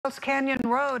Niles Canyon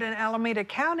Road in Alameda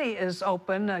County is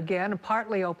open again,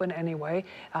 partly open anyway.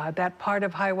 That part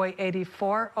of Highway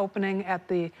 84 opening at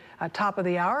the top of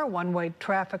the hour. One-way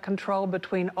traffic control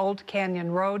between Old Canyon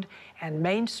Road and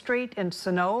Main Street in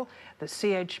Snow. The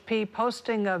CHP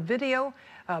posting a video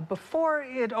before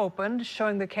it opened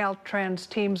showing the Caltrans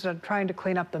teams are trying to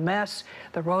clean up the mess.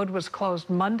 The road was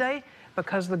closed Monday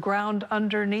because the ground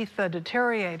underneath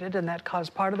deteriorated, and that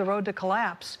caused part of the road to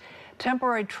collapse.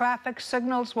 Temporary traffic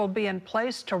signals will be in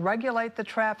place to regulate the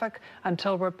traffic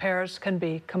until repairs can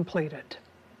be completed.